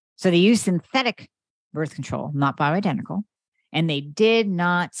 So they used synthetic birth control, not bioidentical, and they did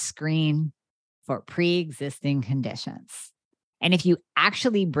not screen for pre-existing conditions. And if you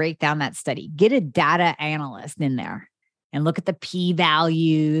actually break down that study, get a data analyst in there and look at the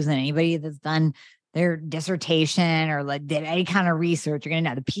p-values, and anybody that's done their dissertation or like did any kind of research, you're going to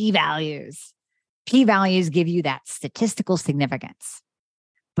know the p-values. P-values give you that statistical significance.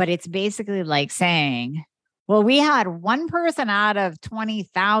 But it's basically like saying, well, we had one person out of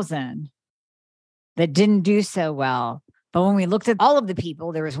 20,000 that didn't do so well. But when we looked at all of the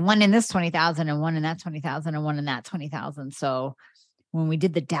people, there was one in this 20,000 and one in that 20,000 and one in that 20,000. So when we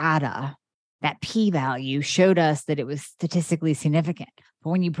did the data, that p-value showed us that it was statistically significant.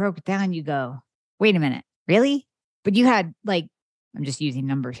 But when you broke it down, you go, wait a minute, really? But you had like, I'm just using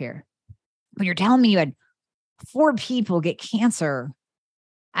numbers here. But you're telling me you had 4 people get cancer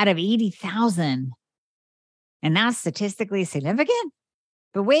out of 80,000, and that's statistically significant?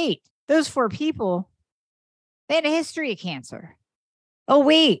 But wait, those 4 people, they had a history of cancer. Oh,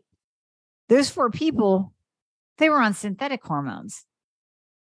 wait, those 4 people, they were on synthetic hormones.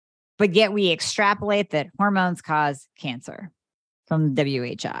 But yet we extrapolate that hormones cause cancer from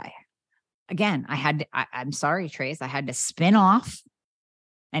WHI. Again, I'm sorry, Trace, I had to spin off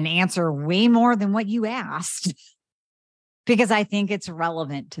and answer way more than what you asked because I think it's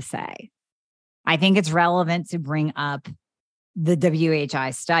relevant to say. I think it's relevant to bring up the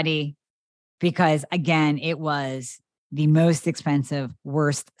WHI study because, again, it was the most expensive,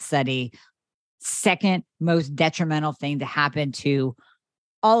 worst study, second most detrimental thing to happen to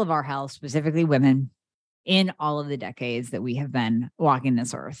all of our health, specifically women, in all of the decades that we have been walking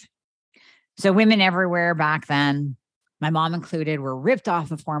this earth. So women everywhere back then, my mom included, were ripped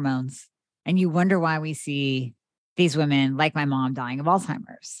off of hormones. And you wonder why we see these women, like my mom, dying of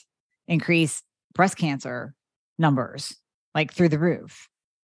Alzheimer's, increase breast cancer numbers, like through the roof,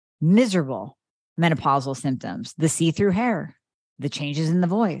 miserable menopausal symptoms, the see-through hair, the changes in the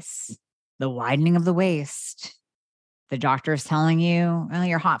voice, the widening of the waist. The doctor is telling you, well,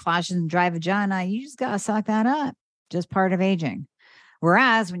 your hot flashes and dry vagina, you just got to suck that up. Just part of aging.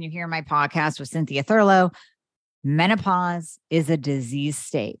 Whereas when you hear my podcast with Cynthia Thurlow, menopause is a disease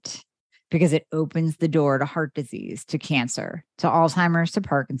state because it opens the door to heart disease, to cancer, to Alzheimer's, to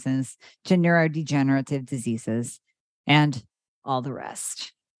Parkinson's, to neurodegenerative diseases, and all the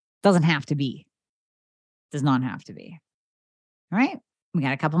rest. Doesn't have to be. Does not have to be. All right. We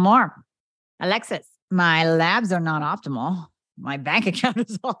got a couple more. Alexis, my labs are not optimal. My bank account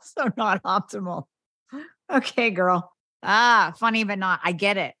is also not optimal. Okay, girl. Funny, but not. I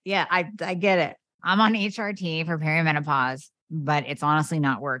get it. Yeah, I get it. I'm on HRT for perimenopause, but it's honestly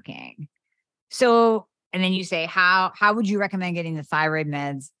not working. So, and then you say, how would you recommend getting the thyroid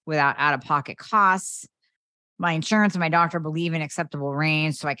meds without out-of-pocket costs? My insurance and my doctor believe in acceptable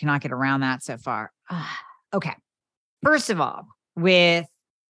range, so I cannot get around that so far. Okay. First of all, with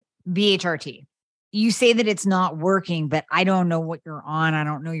BHRT, you say that it's not working, but I don't know what you're on. I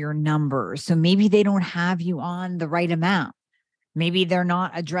don't know your numbers. So maybe they don't have you on the right amount. Maybe they're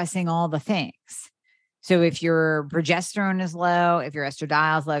not addressing all the things. So if your progesterone is low, if your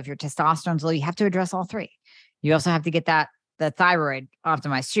estradiol is low, if your testosterone is low, you have to address all 3. You also have to get the thyroid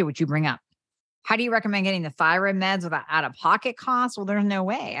optimized too, which you bring up. How do you recommend getting the thyroid meds without out-of-pocket costs? Well, there's no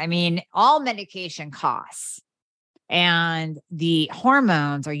way. I mean, all medication costs and the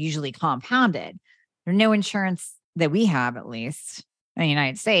hormones are usually compounded. There's no insurance that we have, at least in the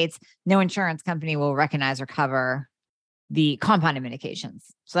United States, no insurance company will recognize or cover the compounded medications.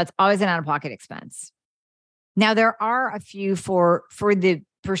 So that's always an out-of-pocket expense. Now, there are a few for the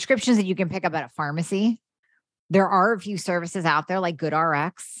prescriptions that you can pick up at a pharmacy. There are a few services out there like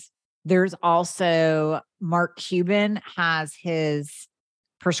GoodRx. There's also Mark Cuban has his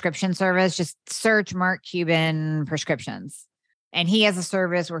prescription service. Just search Mark Cuban prescriptions. And he has a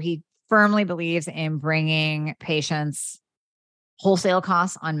service where he firmly believes in bringing patients wholesale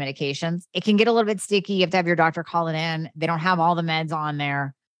costs on medications. It can get a little bit sticky. You have to have your doctor call it in. They don't have all the meds on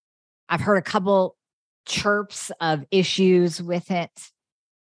there. I've heard a couple chirps of issues with it.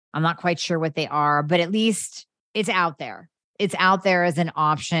 I'm not quite sure what they are, but at least it's out there. It's out there as an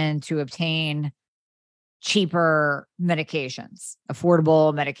option to obtain cheaper medications,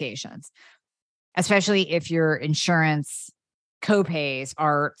 affordable medications, especially if your insurance copays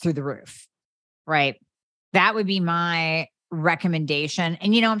are through the roof, right? That would be my recommendation.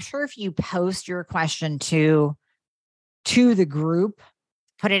 And, I'm sure if you post your question to the group,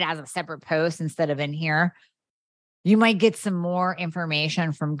 put it as a separate post instead of in here, you might get some more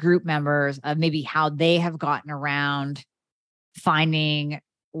information from group members of maybe how they have gotten around finding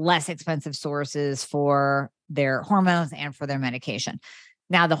less expensive sources for their hormones and for their medication.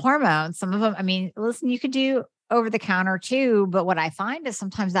 Now, the hormones, some of them, I mean, listen, you could do over the counter too, but what I find is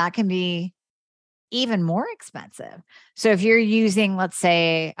sometimes that can be even more expensive. So if you're using, let's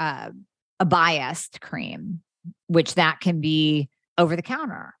say, a biased cream, which that can be over the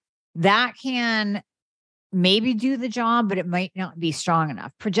counter. That can maybe do the job, but it might not be strong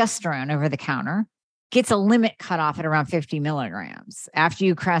enough. Progesterone over the counter gets a limit cut off at around 50 milligrams. After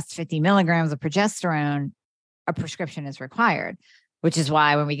you crest 50 milligrams of progesterone, a prescription is required, which is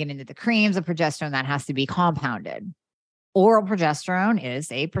why when we get into the creams of progesterone, that has to be compounded. Oral progesterone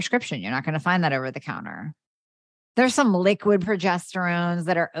is a prescription. You're not going to find that over the counter. There's some liquid progesterones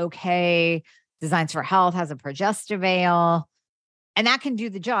that are okay. Designs for Health has a Progestevail, and that can do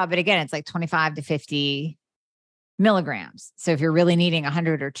the job. But again, it's like 25 to 50 milligrams. So if you're really needing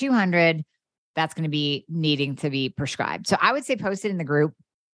 100 or 200, that's going to be needing to be prescribed. So I would say post it in the group,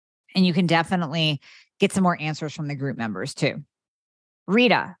 and you can definitely get some more answers from the group members too.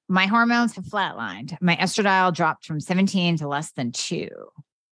 Rita, my hormones have flatlined. My estradiol dropped from 17 to less than 2.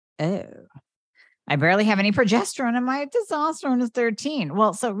 Oh, I barely have any progesterone and my testosterone is 13.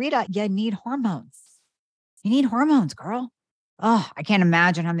 Well, so Rita, you need hormones. You need hormones, girl. Oh, I can't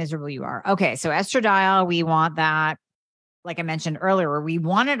imagine how miserable you are. Okay, so estradiol, we want that, like I mentioned earlier, we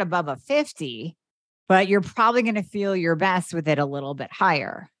want it above a 50, but you're probably going to feel your best with it a little bit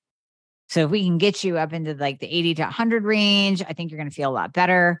higher. So if we can get you up into like the 80 to 100 range, I think you're going to feel a lot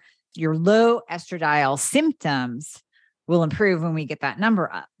better. Your low estradiol symptoms will improve when we get that number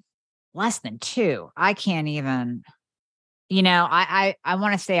up. Less than 2. I can't even, I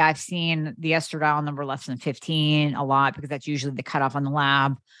want to say I've seen the estradiol number less than 15 a lot because that's usually the cutoff on the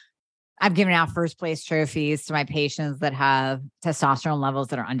lab. I've given out first place trophies to my patients that have testosterone levels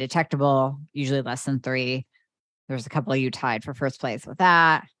that are undetectable, usually less than 3. There's a couple of you tied for first place with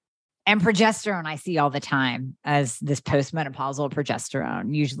that. And progesterone, I see all the time as this postmenopausal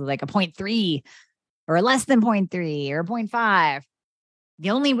progesterone, usually like a 0.3 or less than 0.3 or 0.5. The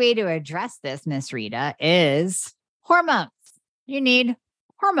only way to address this, Miss Rita, is hormones. You need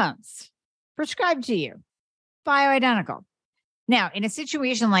hormones prescribed to you, bioidentical. Now, in a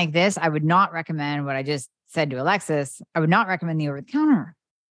situation like this, I would not recommend what I just said to Alexis. I would not recommend the over-the-counter.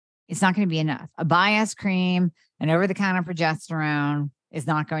 It's not going to be enough. A bias cream, an over-the-counter progesterone is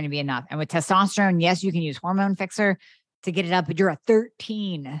not going to be enough. And with testosterone, yes, you can use hormone fixer to get it up, but you're a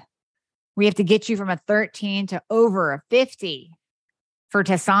 13. We have to get you from a 13 to over a 50. For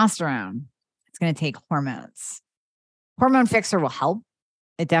testosterone, it's going to take hormones. Hormone fixer will help.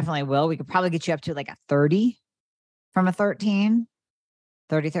 It definitely will. We could probably get you up to like a 30 from a 13,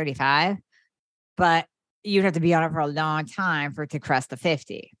 30, 35. But you'd have to be on it for a long time for it to crest the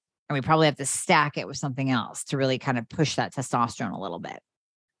 50. And we probably have to stack it with something else to really kind of push that testosterone a little bit.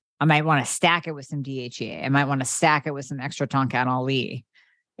 I might want to stack it with some DHEA. I might want to stack it with some extra Tonkat Ali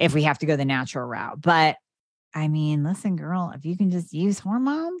if we have to go the natural route. But I mean, listen, girl, if you can just use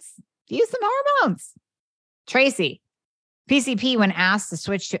hormones, use some hormones. Tracy, PCP, when asked to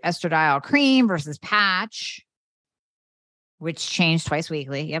switch to estradiol cream versus patch, which changed twice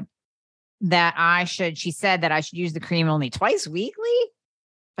weekly. Yep. She said that I should use the cream only twice weekly,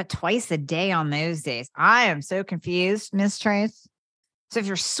 but twice a day on those days. I am so confused, Miss Trace. So if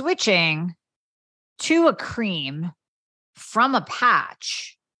you're switching to a cream from a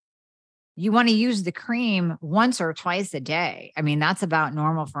patch, you want to use the cream once or twice a day. I mean, that's about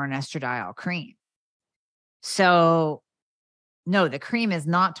normal for an estradiol cream. So no, the cream is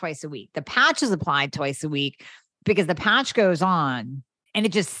not twice a week. The patch is applied twice a week because the patch goes on and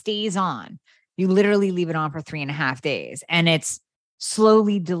it just stays on. You literally leave it on for 3.5 days and it's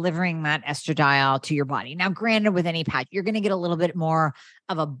slowly delivering that estradiol to your body. Now, granted, with any patch, you're going to get a little bit more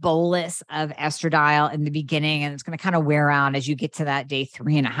of a bolus of estradiol in the beginning, and it's going to kind of wear out as you get to that day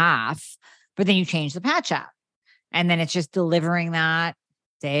 3.5. But then you change the patch out, and then it's just delivering that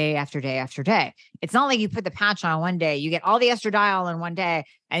day after day after day. It's not like you put the patch on one day, you get all the estradiol in one day,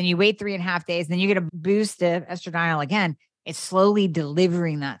 and you wait 3.5 days, then you get a boost of estradiol again. It's slowly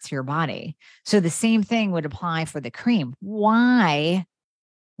delivering that to your body. So the same thing would apply for the cream. Why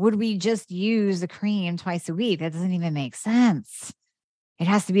would we just use the cream twice a week? That doesn't even make sense. It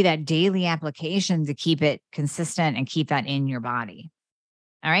has to be that daily application to keep it consistent and keep that in your body.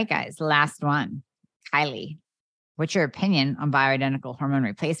 All right, guys, last one. Kylie, what's your opinion on bioidentical hormone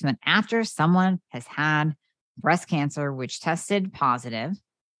replacement after someone has had breast cancer, which tested positive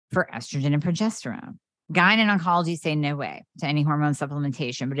for estrogen and progesterone? Gyn and oncology say no way to any hormone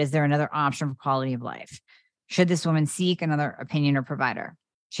supplementation, but is there another option for quality of life? Should this woman seek another opinion or provider?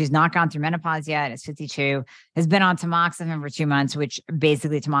 She's not gone through menopause yet. Is 52, has been on tamoxifen for 2 months, which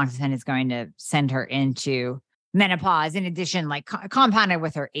basically tamoxifen is going to send her into menopause. In addition, like compounded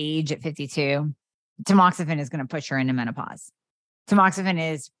with her age at 52, tamoxifen is going to push her into menopause.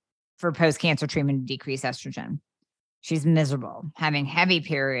 Tamoxifen is for post-cancer treatment to decrease estrogen. She's miserable, having heavy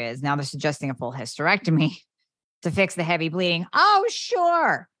periods. Now they're suggesting a full hysterectomy to fix the heavy bleeding. Oh,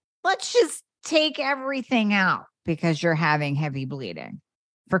 sure. let's just take everything out because you're having heavy bleeding.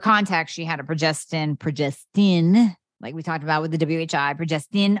 For context, she had a progestin, like we talked about with the WHI,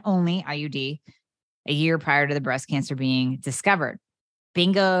 progestin only IUD, a year prior to the breast cancer being discovered.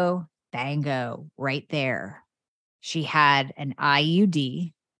 Bingo, bango, right there. She had an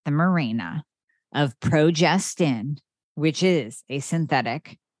IUD, the Mirena, of progestin, which is a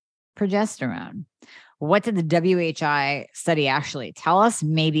synthetic progesterone. What did the WHI study actually tell us?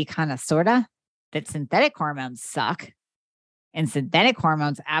 Maybe kind of, sort of, that synthetic hormones suck. And synthetic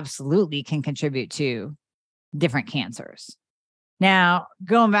hormones absolutely can contribute to different cancers. Now,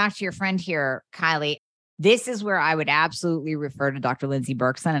 going back to your friend here, Kylie, this is where I would absolutely refer to Dr. Lindsay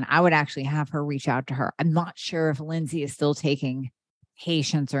Berkson, and I would actually have her reach out to her. I'm not sure if Lindsay is still taking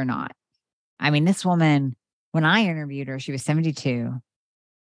patients or not. I mean, this woman, when I interviewed her, she was 72,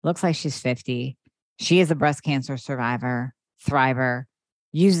 looks like she's 50. She is a breast cancer survivor, thriver,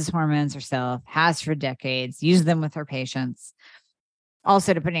 uses hormones herself, has for decades, uses them with her patients.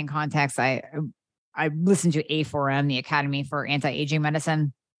 Also, to put it in context, I listened to A4M, the Academy for Anti-Aging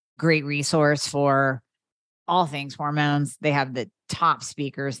Medicine, great resource for all things hormones. They have the top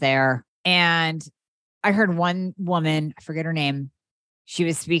speakers there. And I heard one woman, I forget her name, she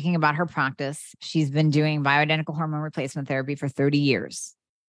was speaking about her practice. She's been doing bioidentical hormone replacement therapy for 30 years.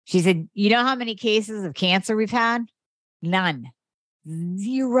 She said, you know how many cases of cancer we've had? None.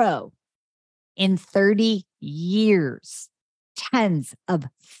 0. In 30 years. Tens of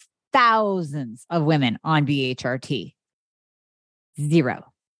thousands of women on BHRT. 0.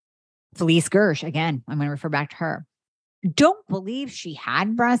 Felice Gersh, again, I'm going to refer back to her. Don't believe she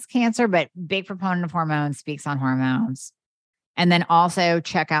had breast cancer, but big proponent of hormones, speaks on hormones. And then also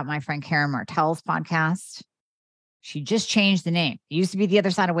check out my friend Karen Martell's podcast. She just changed the name. It used to be The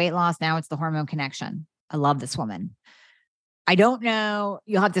Other Side of Weight Loss. Now it's The Hormone Connection. I love this woman. I don't know.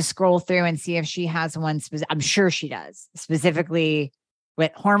 You'll have to scroll through and see if she has one. I'm sure she does, specifically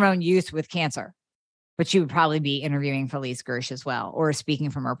with hormone use with cancer. But she would probably be interviewing Felice Gersh as well, or speaking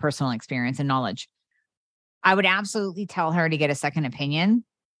from her personal experience and knowledge. I would absolutely tell her to get a second opinion,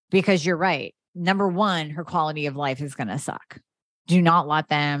 because you're right. Number one, her quality of life is going to suck. Do not let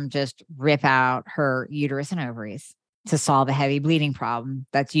them just rip out her uterus and ovaries to solve a heavy bleeding problem.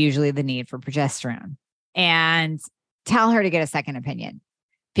 That's usually the need for progesterone. And tell her to get a second opinion.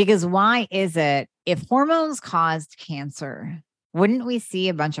 Because why is it, if hormones caused cancer, wouldn't we see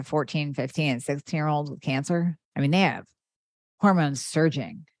a bunch of 14, 15, and 16-year-olds with cancer? I mean, they have hormones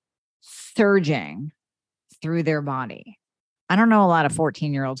surging through their body. I don't know a lot of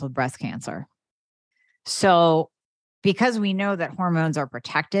 14-year-olds with breast cancer. So because we know that hormones are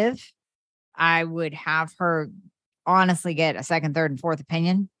protective, I would have her honestly get a second, third, and fourth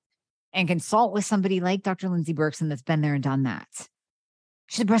opinion and consult with somebody like Dr. Lindsay Berkson that's been there and done that.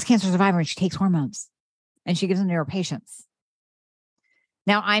 She's a breast cancer survivor and she takes hormones and she gives them to her patients.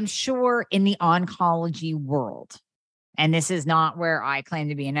 Now, I'm sure in the oncology world, and this is not where I claim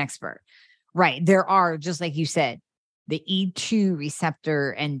to be an expert, right? There are, just like you said, the E2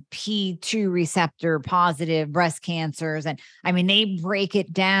 receptor and P2 receptor positive breast cancers. And I mean, they break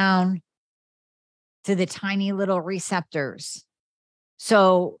it down to the tiny little receptors.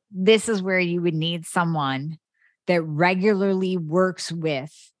 So this is where you would need someone that regularly works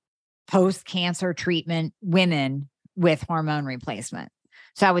with post-cancer treatment women with hormone replacement.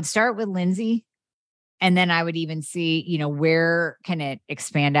 So I would start with Lindsay, and then I would even see, where can it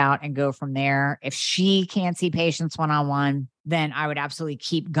expand out and go from there. If she can't see patients one-on-one, then I would absolutely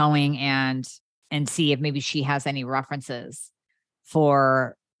keep going and see if maybe she has any references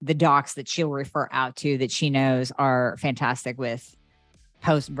for the docs that she'll refer out to that she knows are fantastic with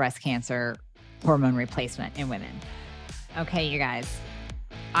post-breast cancer hormone replacement in women. Okay, you guys,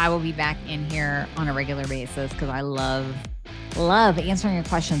 I will be back in here on a regular basis because I love answering your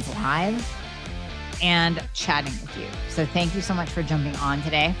questions live and chatting with you. So thank you so much for jumping on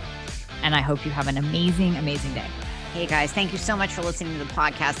today. And I hope you have an amazing, amazing day. Hey guys, thank you so much for listening to the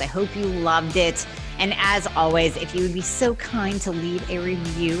podcast. I hope you loved it. And as always, if you would be so kind to leave a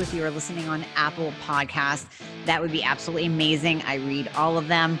review if you are listening on Apple Podcasts, that would be absolutely amazing. I read all of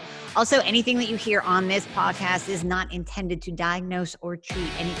them. Also, anything that you hear on this podcast is not intended to diagnose or treat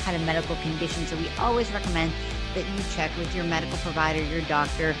any kind of medical condition. So we always recommend that you check with your medical provider, your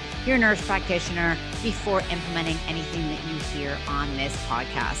doctor, your nurse practitioner before implementing anything that you hear on this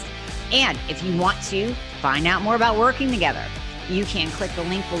podcast. And if you want to find out more about working together, you can click the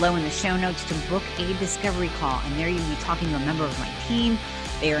link below in the show notes to book a discovery call. And there you'll be talking to a member of my team.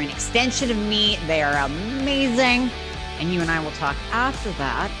 They are an extension of me. They are amazing. And you and I will talk after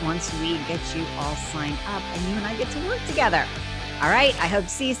that once we get you all signed up and you and I get to work together. All right. I hope to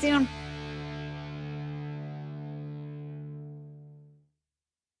see you soon.